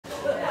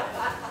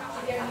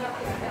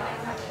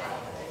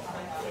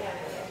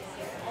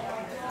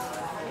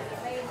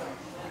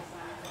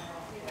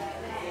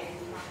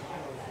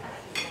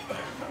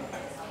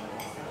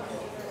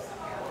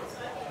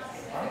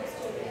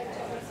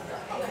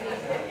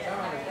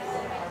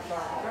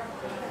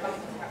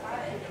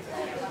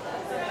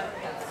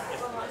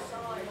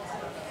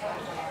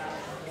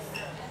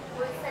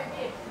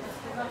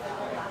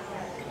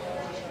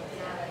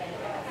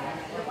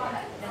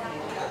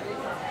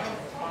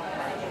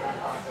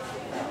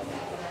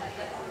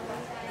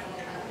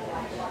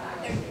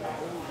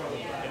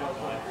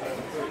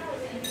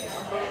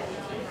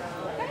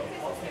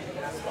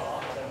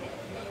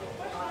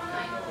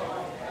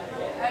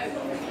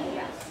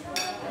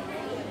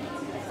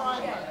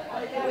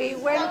we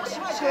went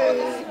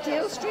to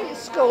Deal Street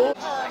School,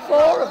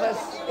 4 of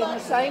us in the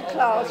same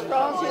class,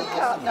 Frances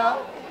Cutner,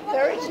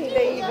 Verity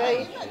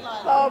Levy,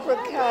 Barbara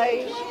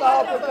Kay,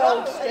 Barbara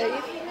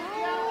Goldstein,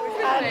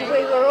 and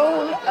we were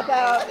all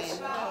about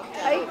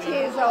 8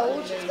 years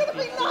old,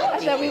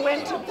 and then we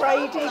went to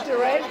Brady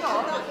direct,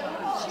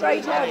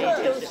 straight out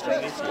of Deal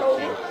Street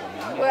School.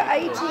 We're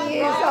 80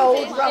 years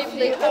old,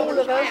 roughly, all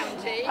of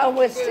us, and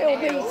we're still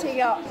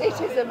meeting up. It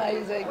is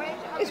amazing.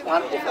 It's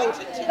wonderful.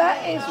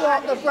 That is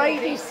what the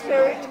Brady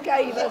spirit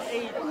gave us.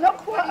 Not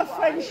quite a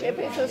friendship,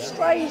 it's a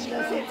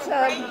strangeness. It's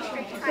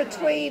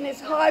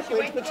it's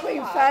hybrid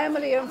between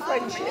family and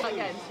friendship.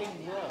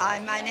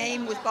 My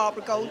name was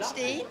Barbara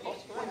Goldstein,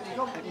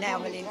 now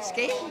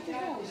Malinsky.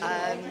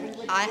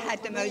 I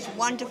had the most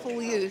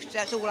wonderful youth,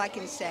 that's all I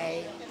can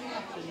say.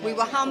 We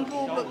were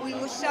humble, but we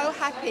were so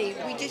happy.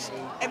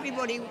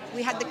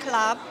 We had the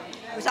club.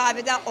 It was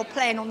either that or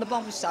playing on the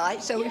bomb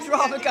site, so we'd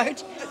rather go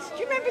to... Do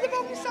you remember the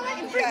bomb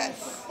site in Britain?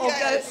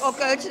 Yes. Or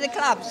go to the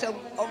club. So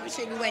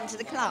obviously we went to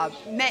the club,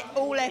 met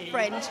all our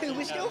friends who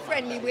we're still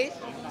friendly with.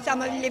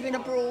 Some are living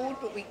abroad,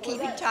 but we keep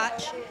in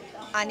touch.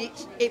 And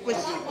it was,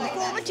 the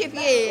formative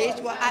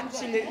years were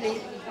absolutely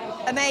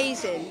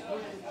amazing.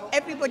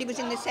 Everybody was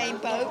in the same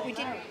boat. We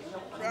didn't...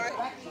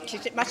 Right. She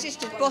said, my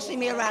sister's bossing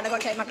me around, I've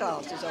got to take my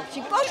glasses off. She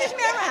bosses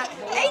me around.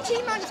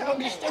 18 months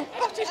old, she still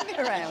bosses me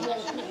around.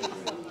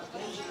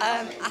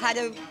 I had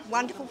a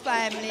wonderful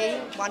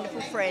family,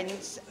 wonderful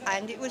friends,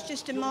 and it was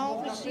just a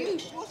marvellous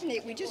youth, wasn't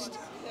it?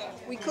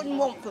 We couldn't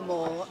want for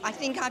more. I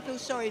think I feel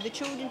sorry. The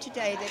children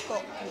today, they've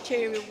got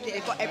material,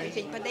 they've got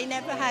everything, but they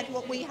never had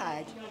what we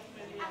had.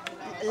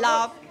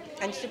 Love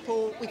and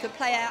support. We could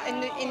play out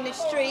in the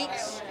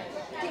streets.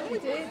 We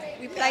did.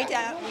 We played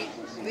out.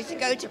 We used to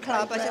go to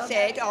club, as I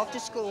said, after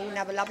school and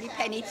have a lovely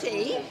penny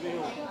tea.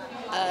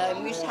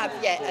 We used to have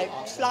a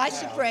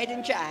slice of bread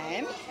and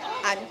jam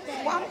and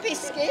 1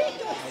 biscuit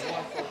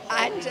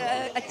and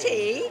a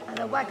tea. And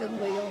a wagon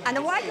wheel. And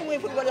a wagon wheel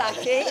if we were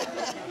lucky.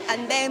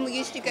 And then we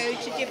used to go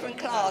to different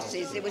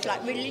classes. It was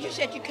like religious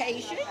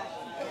education.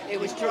 It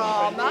was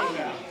drama.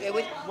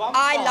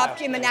 I loved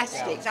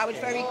gymnastics. I was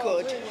very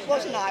good,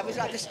 wasn't I? I was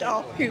like the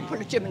star pupil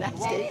of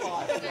gymnastics.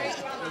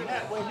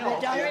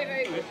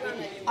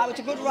 I was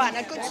a good runner,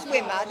 a good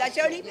swimmer. That's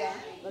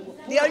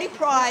the only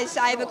prize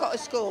I ever got at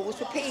school was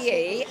for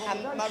PE,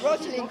 and my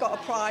Rosalind got a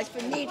prize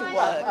for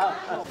needlework.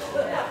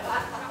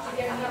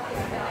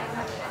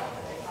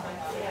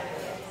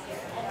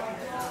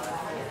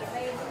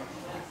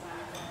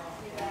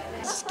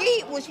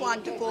 Skeet was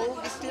wonderful,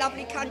 this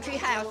lovely country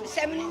house,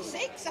 7 and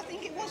 6, I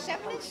think it was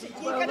 7 and 6.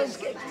 Well, it was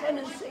 10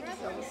 and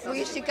 6. We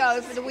used to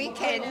go for the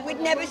weekend. We'd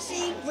never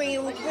seen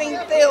green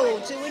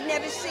fields, and we'd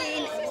never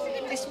seen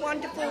this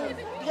wonderful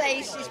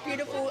place, this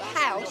beautiful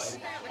house.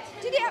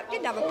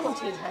 Didn't have a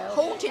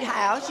haunted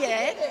house,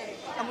 yeah.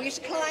 And we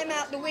used to climb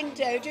out the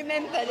window. Do you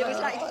remember? There was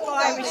like a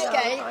fire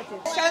escape.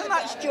 So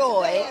much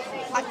joy.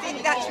 I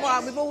think that's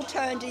why we've all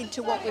turned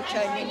into what we've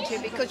turned into,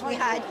 because we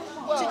had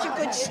such a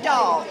good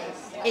start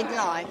in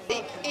life.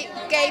 It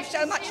gave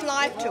so much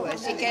life to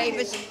us. It gave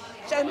us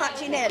so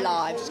much in our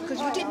lives,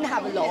 because we didn't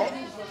have a lot.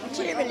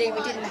 Materially,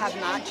 we didn't have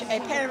much. Our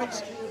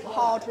parents were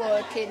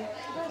hard-working.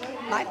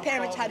 My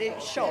parents had a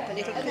shop, a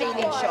little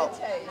cleaning shop,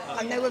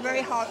 and they were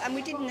very hard, and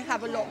we didn't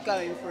have a lot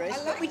going for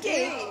us, but we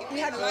did. We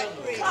had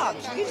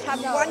clubs. We used to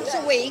have once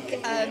a week,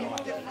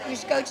 we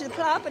used to go to the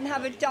club and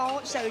have a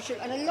dance social,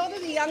 and a lot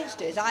of the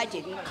youngsters, I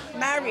didn't,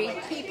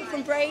 married people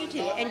from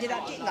Brady, ended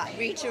up, like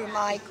Rita and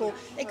Michael,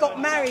 they got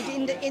married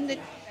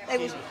they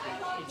was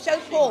so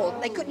poor,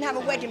 they couldn't have a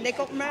wedding, they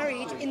got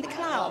married in the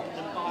club,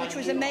 which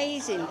was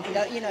amazing,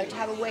 you know, to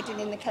have a wedding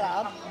in the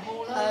club.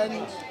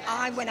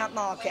 I went up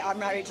market, I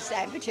married a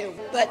Stanford Hill,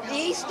 but the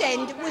East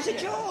End was a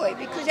joy,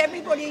 because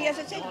everybody, as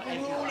I said, we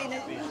were all in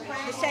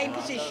the same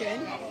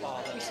position,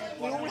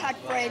 we all had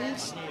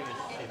friends,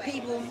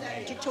 people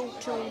to talk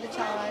to all the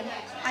time,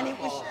 and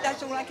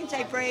that's all I can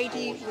say.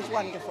 Brady was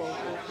wonderful.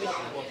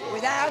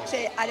 Without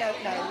it, I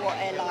don't know what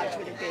our lives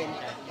would have been.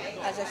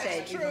 As I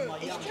said, it's true,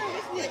 isn't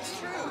it? It's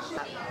true.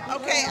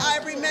 Okay, I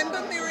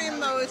remember Miriam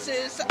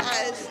Moses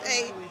as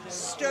a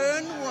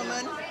stern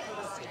woman,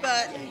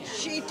 but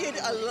she did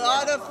a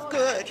lot of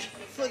good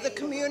for the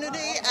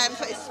community and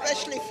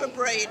especially for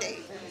Brady.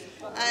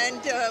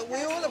 And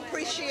we all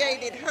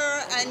appreciated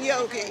her and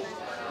Yogi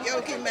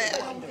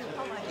Man.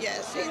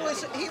 Yes,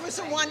 he was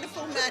a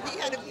wonderful man. He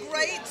had a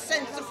great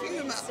sense of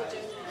humor.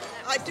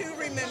 I do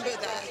remember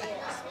that.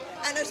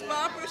 And as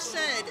Barbara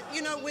said,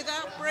 you know,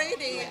 without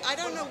Brady, I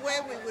don't know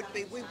where we would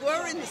be. We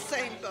were in the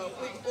same boat.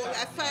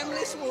 Our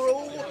families were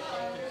all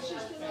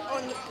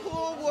on the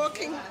poor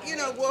working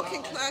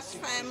class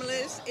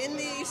families in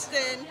the East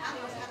End.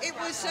 It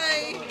was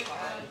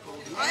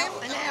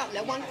an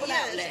outlet, wonderful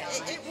outlet.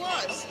 It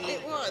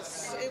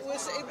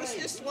was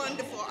just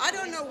wonderful. I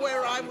don't know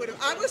where I would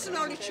have. I was an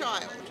only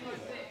child.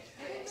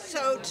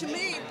 So to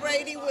me,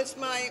 Brady was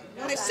my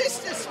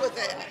sisters were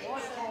there.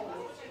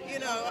 You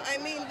know, I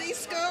mean,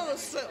 these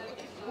girls,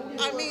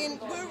 I mean,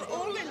 we're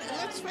all in,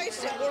 let's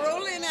face it, we're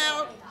all in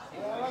our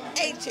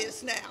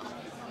 80s now.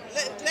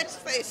 let's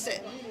face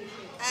it.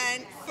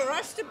 And for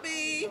us to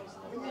be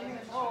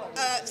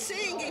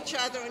seeing each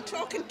other and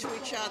talking to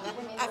each other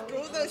after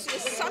all those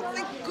years,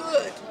 something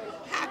good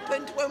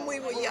happened when we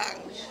were young,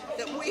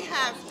 that we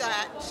have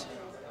that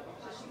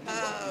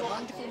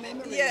Wonderful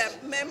memories. yeah,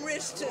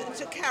 memories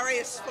to carry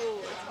us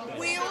forward.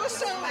 We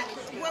also,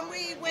 when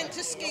we went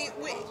to ski,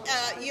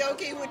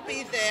 Yogi would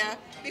be there,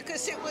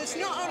 because it was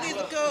not only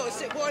the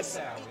girls, it was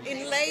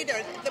in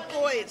later the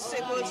boys.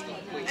 It was,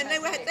 and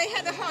they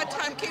had a hard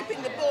time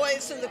keeping the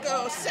boys and the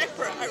girls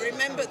separate. I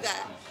remember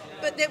that.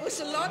 But there was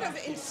a lot of,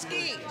 in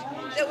ski,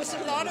 there was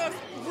a lot of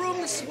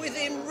rooms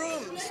within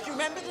rooms. Do you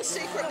remember the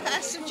secret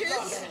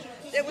passages?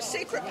 There were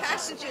secret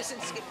passages in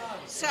ski.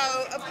 So,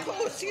 of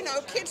course, you know,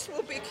 kids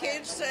will be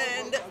kids,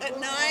 and at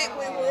night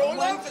we were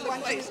all over the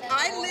place.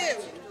 I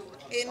lived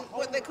in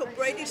what they call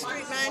Brady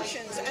Street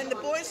mansions, and the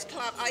boys'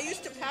 club, I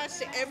used to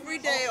pass it every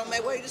day on my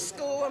way to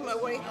school and my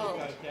way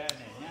home.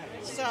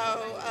 So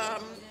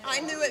I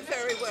knew it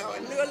very well. I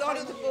knew a lot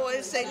of the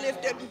boys. They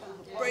lived in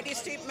Brady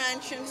Street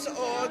mansions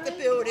or the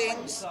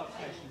buildings.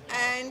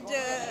 And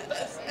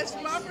as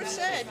Barbara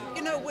said,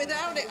 you know,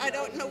 without it, I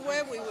don't know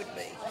where we would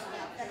be.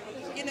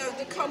 You know,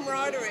 the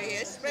camaraderie,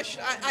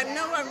 especially, I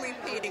know I'm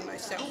repeating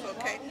myself,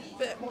 okay,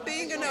 but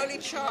being an only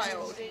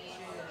child,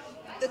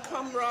 the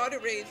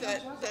camaraderie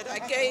that I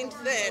gained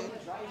then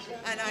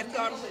and I've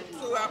got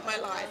throughout my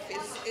life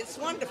is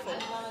wonderful.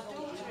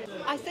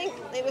 I think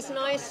it was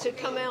nice to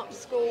come out of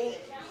school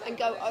and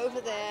go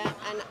over there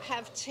and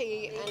have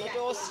tea and a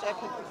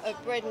doorstep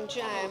of bread and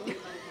jam,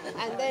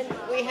 and then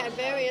we had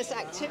various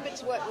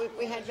activities.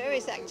 We had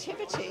various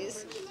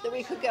activities that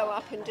we could go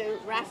up and do.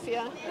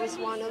 Raffia was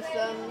one of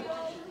them,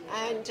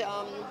 and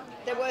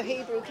there were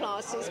Hebrew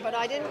classes, but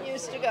I didn't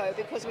used to go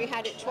because we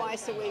had it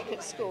twice a week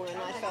at school, and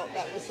I felt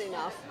that was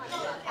enough.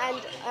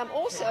 And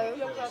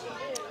also,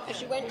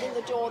 as you went in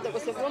the door, there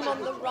was a room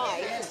on the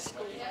right,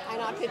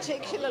 and I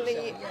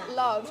particularly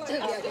loved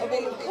a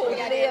woman called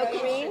Leah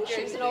Green.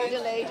 She was an older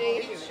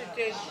lady,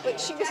 but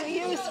she was a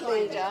youth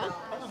leader,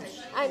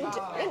 and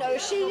you know,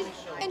 she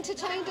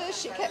entertained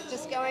us, she kept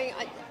us going.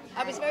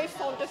 I was very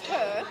fond of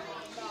her.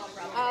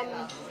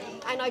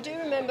 And I do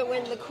remember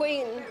when the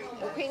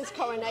Queen's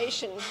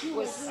coronation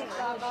was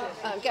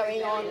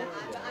going on,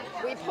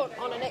 we put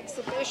on an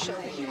exhibition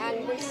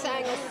and we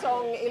sang a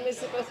song,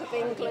 Elizabeth of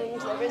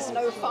England, there is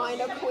no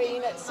finer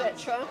queen,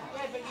 etc.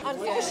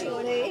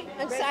 Unfortunately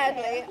and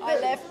sadly, I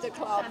left the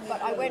club,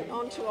 but I went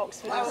on to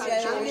Oxford and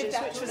St George's,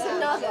 which was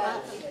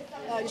another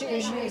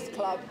Jewish youth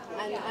club,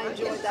 and I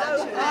enjoyed that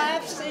too. I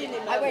have seen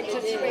him. I went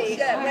to 3.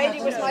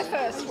 Brady was my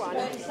first one,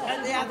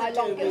 And the my other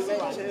two we longest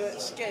went one. to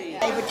at ski.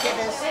 They would give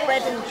us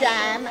bread and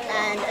jam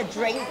and a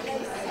drink,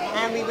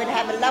 and we would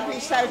have a lovely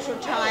social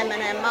time,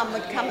 and our mum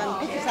would come and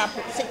pick us up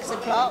at 6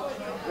 o'clock,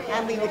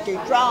 and we would do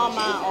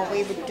drama, or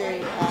we would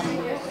do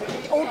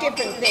all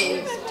different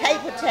things,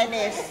 table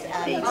tennis,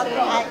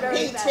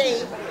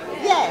 PT,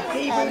 yes,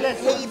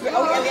 Hebrew,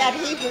 oh yeah, we had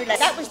Hebrew,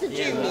 that was the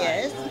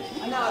juniors,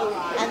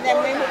 and then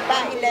when we were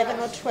about 11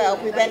 or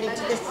 12 we went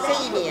into the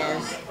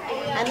seniors,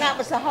 and that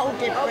was a whole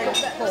different ball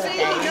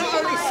game.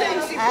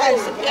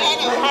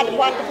 We had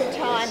wonderful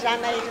times. I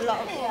made a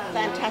lot of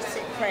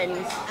fantastic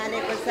friends, and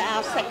it was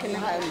our second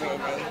home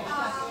really.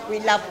 We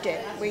loved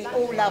it. We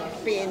all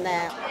loved being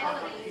there.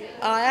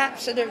 I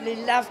absolutely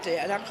loved it,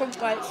 and I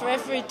couldn't wait for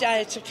every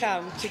day to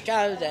come to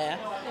go there.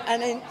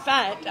 And in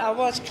fact, I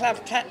was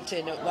club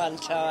captain at one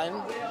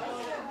time.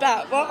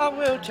 But what I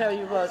will tell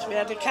you was, we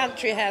had a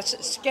country house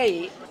at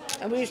Skeet,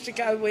 and we used to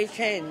go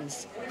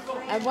weekends.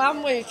 And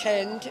one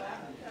weekend,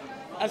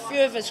 a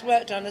few of us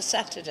worked on a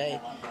Saturday,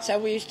 so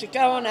we used to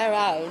go on our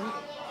own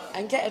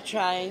and get a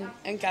train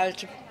and go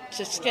to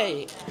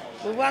Skeet.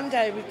 Well, one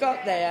day we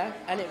got there,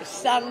 and it was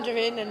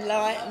thundering and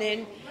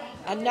lightning,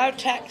 and no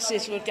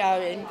taxis were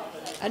going,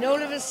 and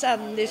all of a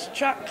sudden this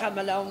truck come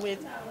along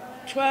with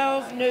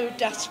 12 new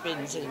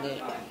dustbins in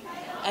it,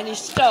 and he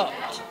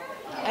stopped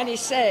and he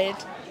said,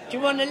 "Do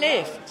you want a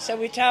lift?" So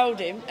we told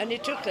him, and he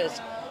took us.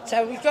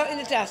 So we got in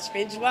the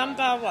dustbins one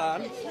by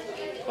one,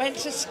 went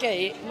to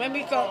Skeet, and when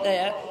we got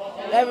there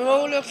they were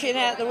all looking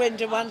out the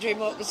window wondering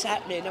what was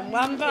happening, and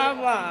one by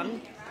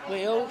one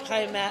we all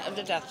came out of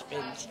the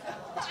dustbins.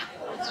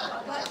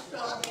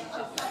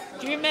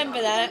 Do you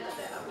remember that?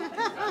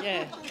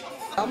 Yeah.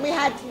 And we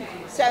had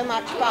so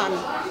much fun.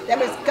 There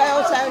was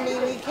girls only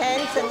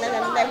weekends, and then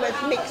there was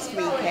mixed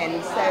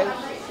weekends. So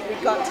we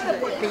got to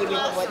be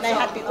with. They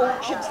had the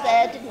orchards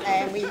there, didn't they?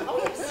 And we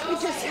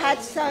just had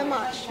so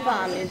much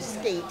fun in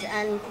Skeet,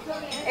 and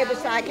it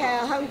was like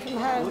our home from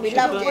home. We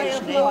loved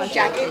it.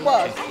 It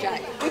was.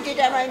 We did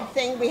our own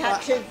thing. We had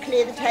to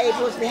clear the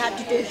tables. We had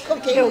to do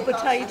cooking. Peel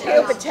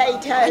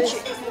potatoes.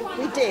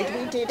 We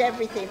did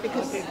everything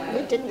because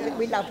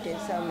we loved it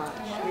so much.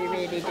 We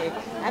really did.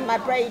 And my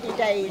Brady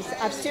days,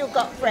 I've still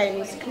got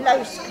friends,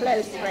 close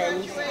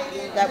friends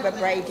that were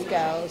Brady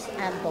girls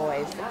and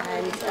boys.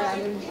 And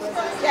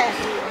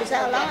yeah, it was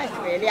our life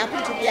really, up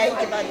until the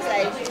age of, I'd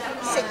say,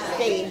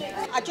 16.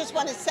 I just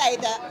want to say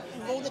that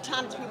all the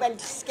times we went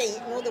to Skeet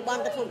and all the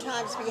wonderful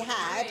times we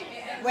had,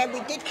 when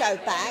we did go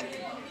back,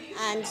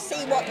 and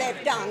see what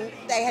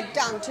they had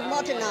done to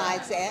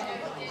modernise it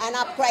and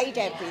upgrade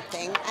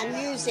everything and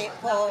use it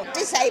for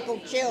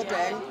disabled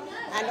children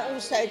and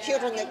also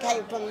children that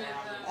came from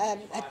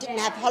didn't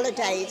have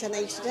holidays, and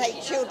they used to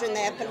take children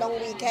there for long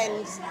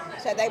weekends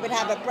so they would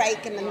have a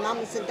break and the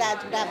mums and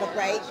dads would have a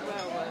break.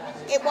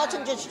 It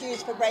wasn't just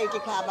used for Brady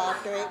Club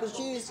after, it was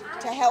used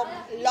to help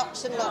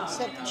lots and lots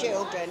of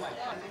children.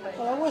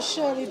 Well, I was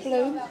Shirley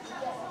Bloom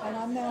and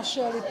I'm now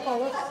Shirley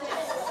Pollock.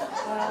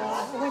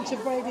 I went to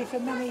Brady for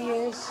many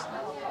years.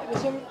 It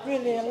was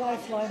really a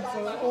lifeline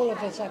for all of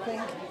us, I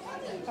think.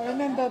 I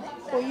remember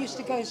we used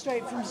to go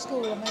straight from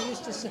school and I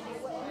used to,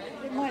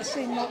 it might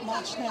seem not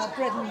much now,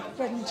 bread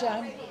and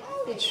jam,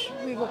 which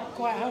we were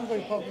quite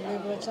hungry probably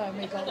by the time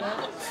we got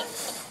there.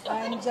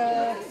 And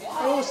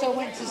I also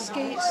went to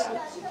Skeets,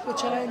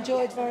 which I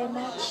enjoyed very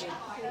much.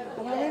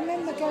 And I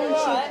remember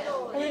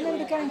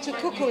going to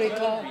cookery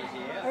class.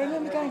 I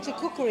remember going to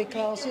cookery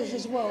classes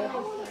as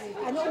well.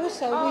 And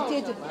also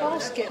we did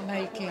basket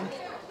making.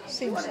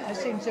 I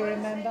seem to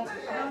remember.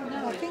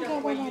 I think I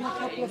went on a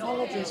couple of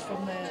holidays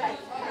from there,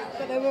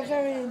 but they were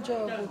very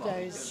enjoyable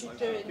days,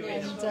 and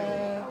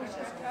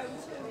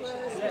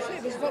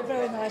it was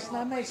very nice. And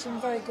I made some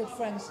very good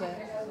friends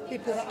there,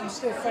 people that I'm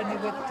still friendly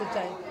with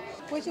today.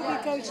 Where did we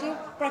go to?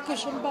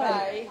 Bracklesham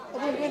Bay.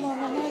 And we went on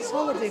a nice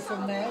holiday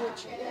from there,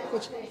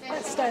 which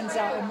that stands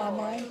out in my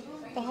mind.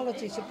 The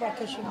holiday to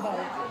Bracklesham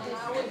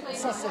Bay,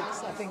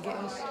 Sussex, I think it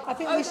is. I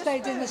think we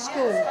stayed in the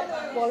school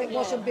while it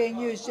wasn't being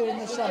used during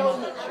the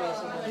summer.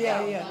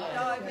 Yeah.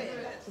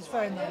 It was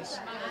very nice.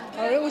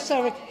 I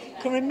also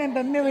can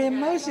remember Miriam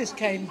Moses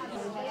came.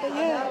 But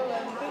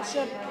yeah, it's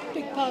a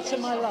big part of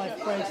my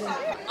life, Brady.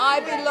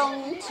 I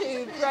belong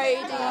to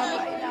Brady.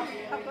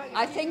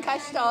 I think I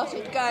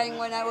started going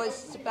when I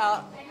was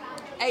about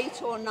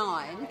 8 or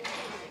 9.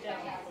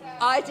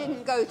 I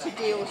didn't go to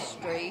Deal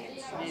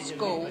Street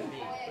School.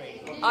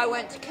 I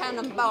went to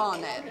Cannon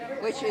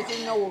Barnet, which is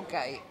in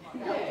Aldgate.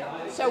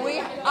 So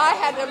I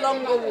had a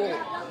longer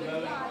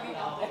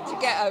walk to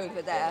get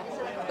over there.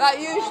 But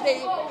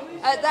usually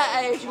at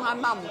that age my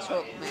mum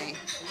took me.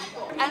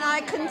 And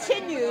I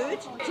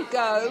continued to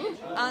go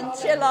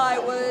until I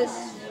was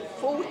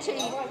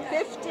 14,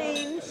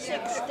 15,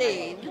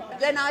 16.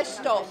 Then I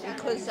stopped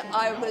because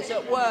I was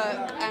at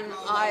work and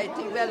I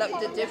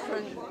developed a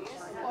different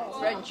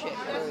friendship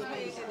group.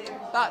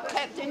 But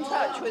kept in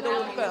touch with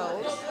all the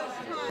girls,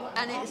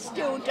 and it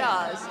still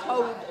does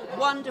hold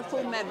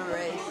wonderful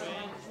memories.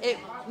 It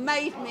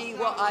made me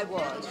what I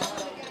was,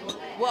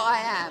 what I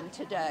am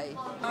today.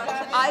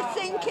 I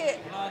think it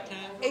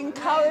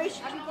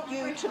encouraged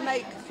you to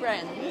make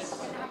friends,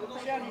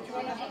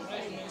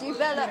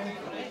 develop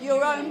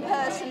your own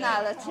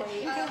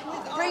personality,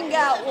 bring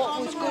out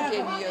what was good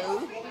in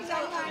you,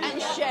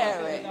 and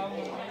share it.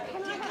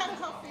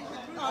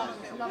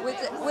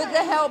 With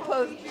the help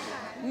of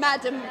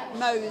Madam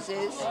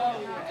Moses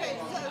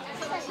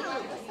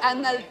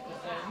and the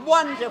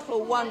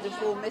wonderful,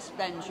 wonderful Miss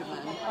Benjamin.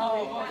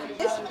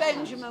 Miss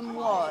Benjamin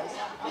was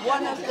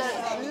one of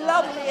the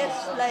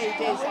loveliest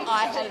ladies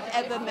I have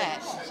ever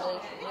met.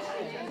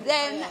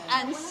 Then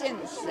and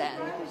since then,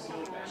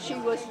 she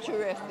was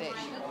terrific.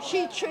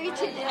 She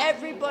treated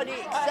everybody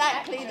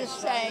exactly the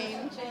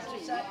same.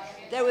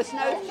 There was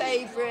no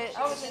favourites.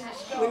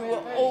 We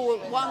were all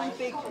one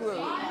big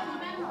group.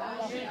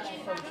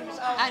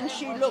 And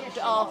she looked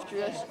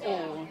after us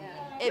all.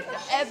 If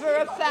ever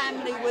a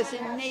family was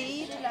in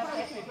need,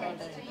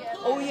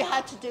 all you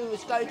had to do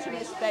was go to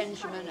Miss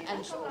Benjamin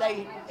and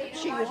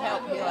she would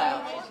help you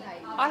out.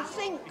 I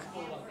think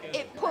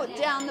it put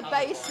down the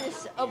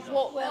basis of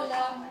what we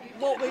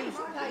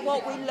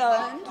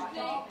learned.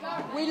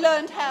 We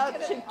learned how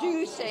to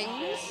do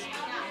things,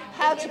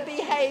 how to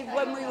behave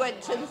when we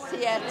went to the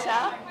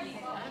theatre,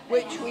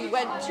 which we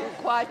went to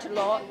quite a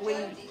lot. We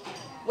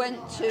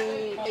went to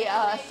the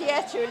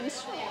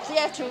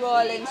Theatre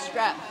Royal in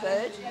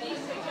Stratford,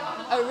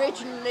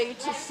 originally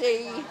to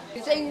see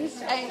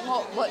Things Ain't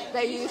What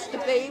They Used to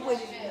Be, with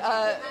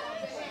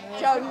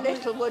Joan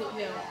Littlewood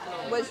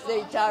was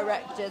the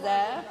director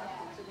there.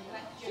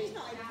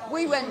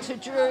 We went to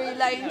Drury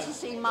Lane to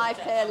see My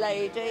Fair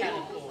Lady.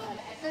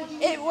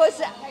 It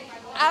was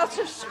out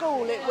of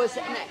school, it was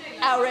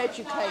our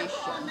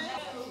education.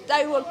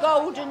 They were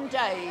golden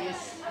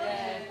days,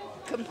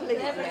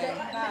 completely.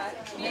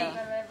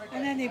 Yeah.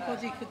 And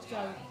anybody could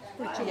go,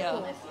 pretty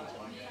cool.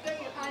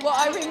 What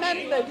I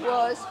remembered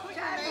was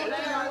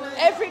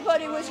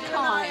everybody was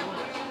kind.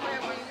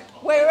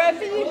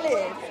 Wherever you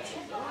lived,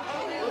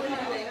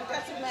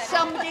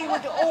 somebody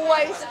would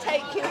always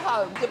take you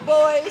home. The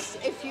boys,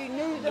 if you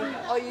knew them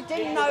or you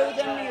didn't know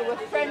them, you were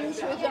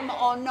friends with them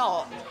or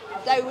not,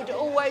 they would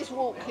always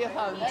walk you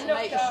home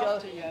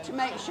to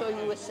make sure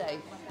you were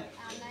safe.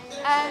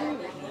 And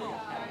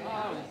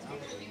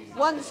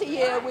once a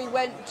year we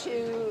went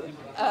to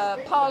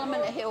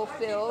Parliament Hill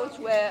Fields,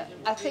 where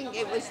I think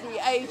it was the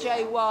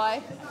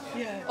AJY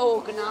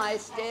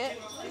organised it.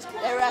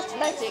 Their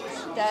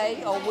athletics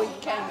day or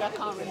weekend, I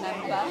can't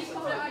remember.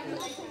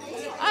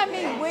 I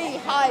mean, we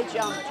high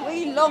jumped,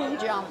 we long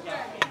jumped.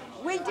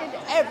 We did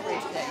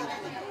everything.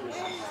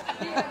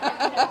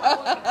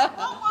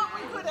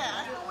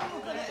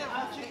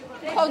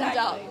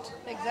 Conduct.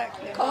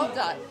 Exactly.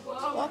 Conduct.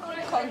 What?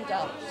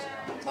 Conduct.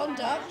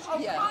 Conduct?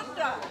 Yeah.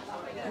 Conduct.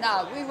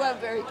 No, we weren't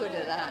very good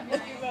at that. You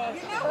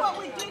know what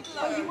we did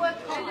learn? You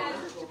weren't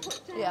confident to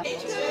put Yeah.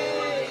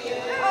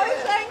 Oh,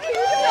 thank you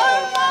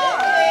so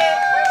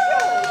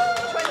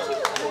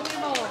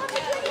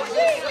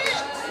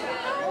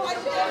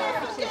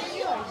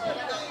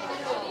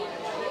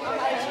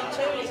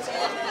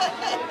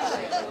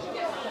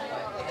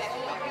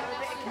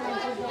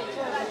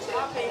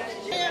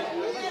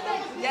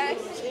Yes.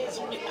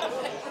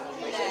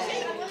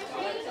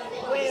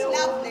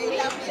 Lovely,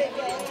 lovely.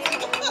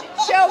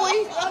 Shall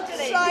we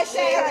slice the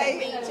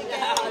cake?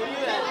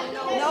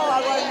 No, I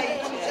won't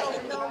eat it.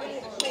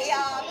 We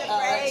are the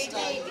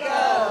Brady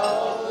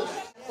girls.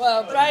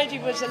 Well, Brady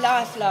was a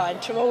lifeline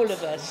to all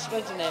of us,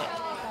 wasn't it?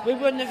 We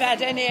wouldn't have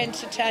had any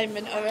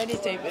entertainment or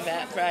anything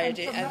without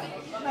Brady.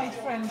 Made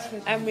friends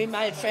with And we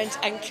made friends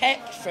and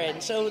kept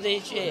friends all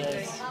these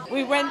years.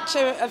 We went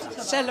to a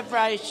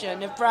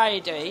celebration of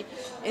Brady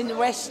in the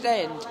West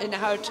End in a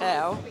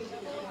hotel,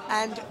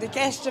 and the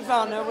guest of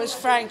honour was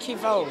Frankie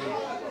Vaughan.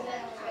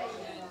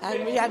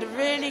 And we had a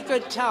really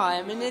good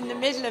time, and in the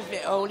middle of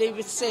it all he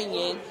was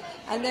singing,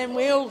 and then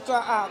we all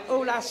got up,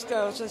 all us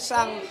girls, and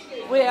sung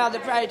 "We Are the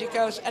Brady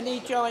Girls," and he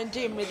joined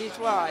in with his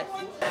wife.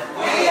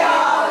 We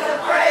are the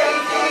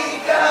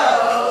Brady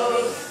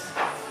girls.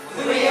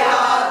 We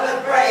are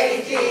the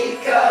Brady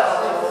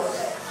girls.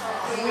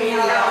 We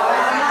are